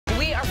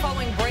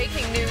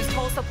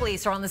Tulsa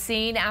police are on the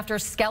scene after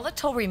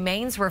skeletal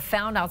remains were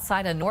found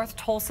outside a North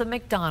Tulsa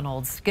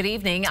McDonald's. Good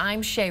evening,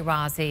 I'm Shay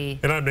Rozzi.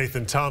 And I'm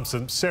Nathan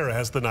Thompson. Sarah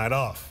has the night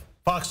off.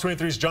 Fox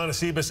 23's John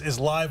Acebus is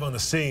live on the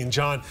scene.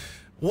 John,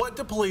 what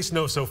do police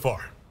know so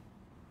far?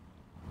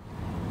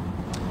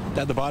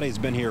 That the body has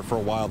been here for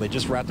a while. They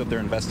just wrapped up their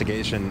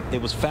investigation.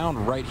 It was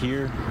found right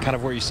here, kind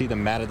of where you see the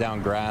matted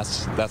down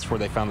grass. That's where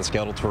they found the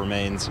skeletal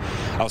remains.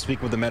 I was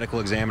speaking with the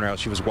medical examiner.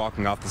 She was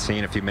walking off the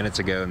scene a few minutes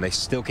ago, and they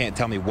still can't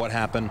tell me what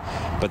happened,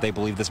 but they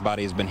believe this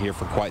body has been here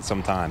for quite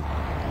some time.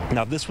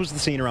 Now, this was the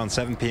scene around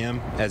 7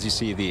 p.m. As you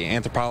see, the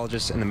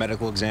anthropologist and the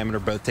medical examiner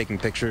both taking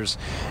pictures,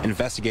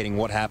 investigating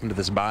what happened to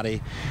this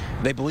body.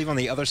 They believe on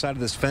the other side of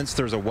this fence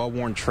there's a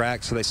well-worn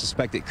track, so they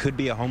suspect it could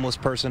be a homeless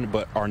person,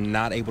 but are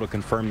not able to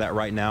confirm that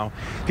right now.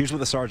 Here's what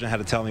the sergeant had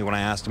to tell me when I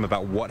asked him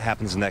about what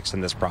happens next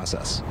in this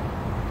process.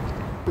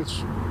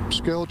 It's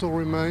skeletal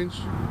remains,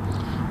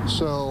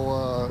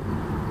 so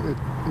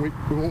we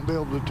won't be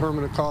able to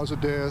determine a cause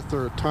of death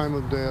or a time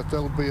of death.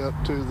 That'll be up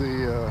to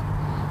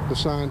the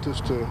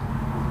scientists to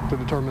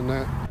determine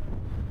that.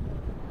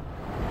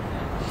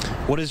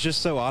 What is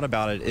just so odd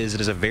about it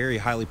is a very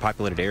highly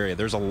populated area.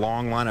 There's a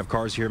long line of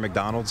cars here at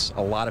McDonald's.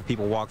 A lot of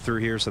people walk through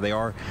here, so they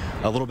are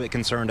a little bit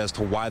concerned as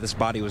to why this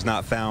body was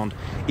not found.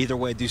 Either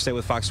way, do stay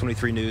with Fox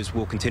 23 News.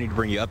 We'll continue to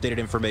bring you updated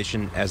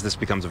information as this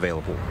becomes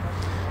available.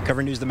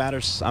 Covering news that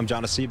matters, I'm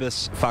John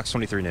Acebus, Fox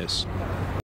 23 News.